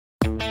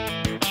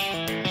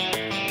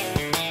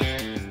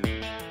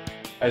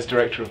As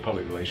Director of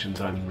Public Relations,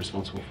 I'm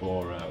responsible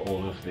for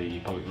all of the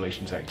public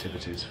relations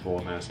activities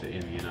for Mazda in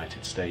the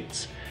United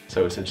States.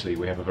 So essentially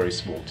we have a very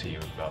small team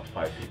of about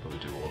 5 people who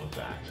do all of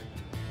that.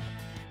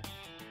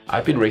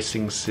 I've been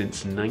racing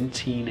since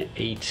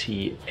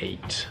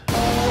 1988.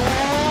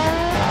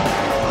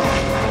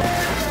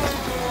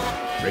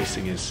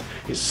 Racing is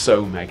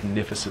so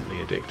magnificently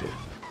addictive.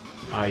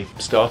 I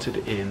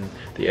started in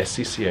the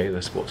SCCA,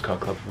 the Sports Car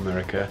Club of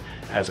America,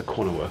 as a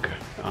corner worker.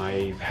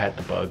 I had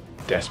the bug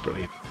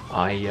desperately.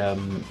 I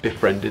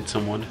befriended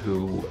someone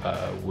who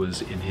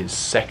was in his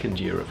 2nd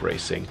year of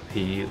racing.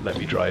 He let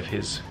me drive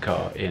his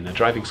car in a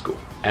driving school,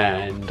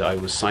 and I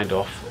was signed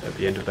off at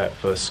the end of that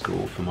first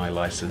school for my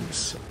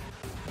license.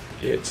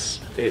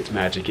 It's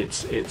magic.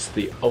 It's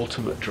the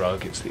ultimate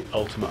drug. It's the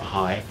ultimate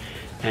high.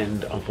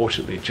 And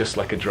unfortunately, just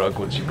like a drug,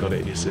 once you've got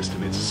it in your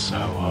system, it's so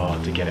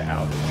hard to get it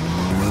out.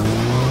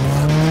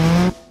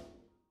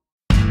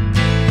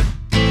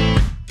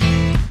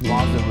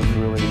 Mazda was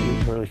really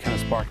kind of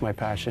sparked my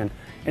passion,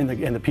 and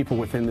the people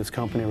within this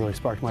company really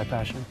sparked my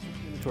passion.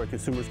 To where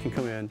consumers can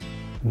come in.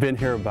 Been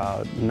here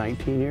about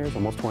 19 years,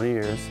 almost 20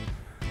 years,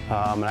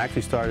 and I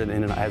actually started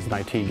as an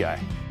IT guy.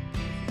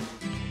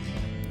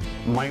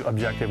 My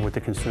objective with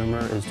the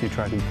consumer is to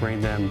try to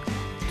bring them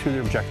to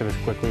their objective as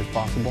quickly as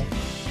possible.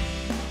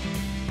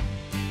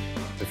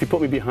 If you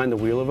put me behind the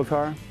wheel of a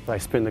car, I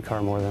spin the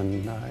car more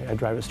than I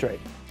drive it straight.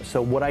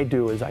 So what I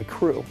do is I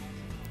crew.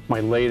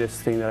 My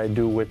latest thing that I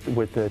do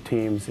with the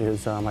teams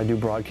is I do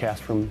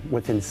broadcast from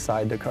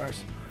inside the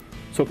cars,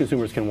 so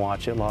consumers can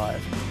watch it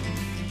live.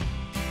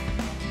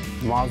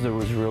 Mazda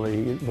was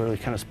really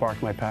kind of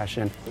sparked my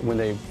passion. When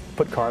they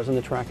put cars on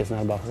the track, it's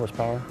not about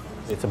horsepower.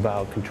 It's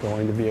about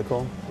controlling the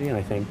vehicle. And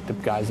I think the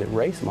guys that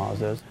race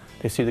Mazdas,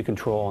 they see the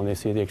control and they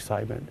see the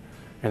excitement,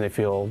 and they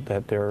feel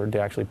that they're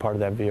actually part of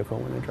that vehicle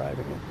when they're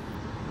driving it.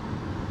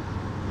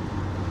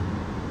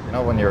 You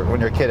know, when you're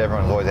a kid,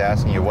 everyone's always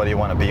asking you, what do you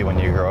want to be when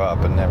you grow up?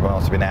 And everyone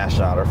wants to be an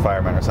astronaut or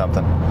fireman or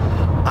something.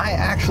 I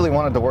actually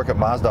wanted to work at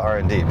Mazda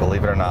R&D,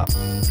 believe it or not.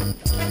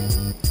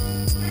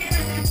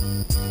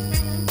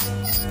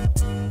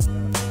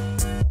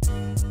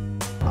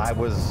 I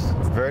was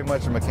very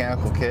much a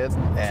mechanical kid,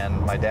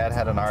 and my dad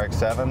had an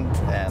RX-7,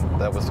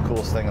 and that was the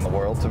coolest thing in the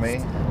world to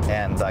me.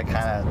 And I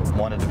kind of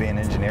wanted to be an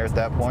engineer at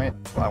that point.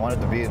 I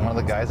wanted to be one of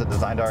the guys that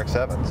designed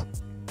RX-7s.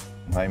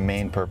 My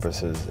main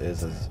purpose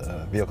is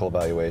vehicle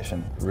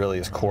evaluation. It really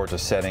is core to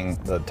setting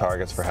the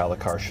targets for how the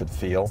car should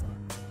feel.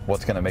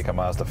 What's going to make a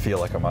Mazda feel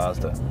like a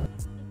Mazda.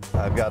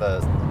 I've got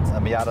a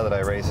Miata that I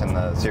race in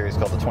the series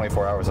called the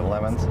 24 Hours of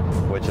Lemons,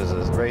 which is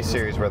a race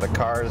series where the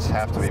cars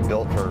have to be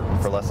built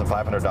for less than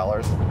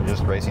 $500. You're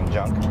just racing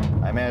junk.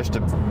 I managed to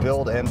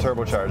build and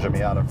turbocharge a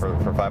Miata for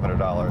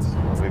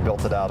 $500. We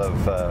built it out of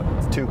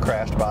 2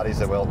 crashed bodies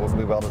that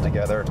we welded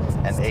together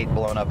and 8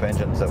 blown up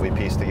engines that we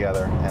pieced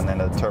together, and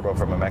then a turbo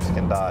from a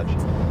Mexican Dodge.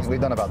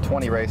 We've done about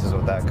 20 races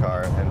with that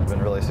car and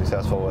been really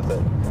successful with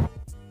it.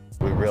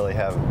 We really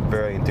have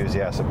very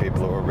enthusiastic people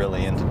who are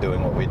really into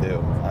doing what we do.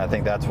 And I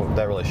think that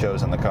really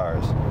shows in the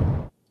cars.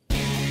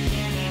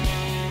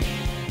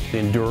 The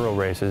enduro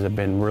races have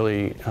been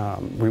really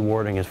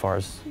rewarding as far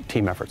as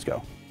team efforts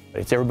go.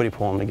 It's everybody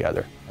pulling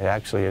together.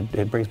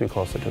 It brings me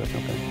closer to the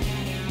company.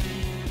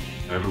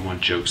 Everyone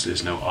jokes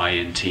there's no I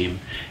in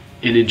team.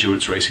 In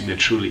endurance racing, there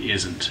truly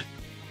isn't.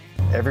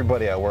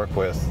 Everybody I work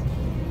with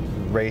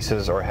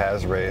races or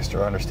has raced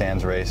or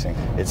understands racing.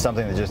 It's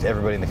something that just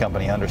everybody in the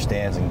company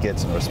understands and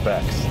gets and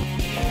respects.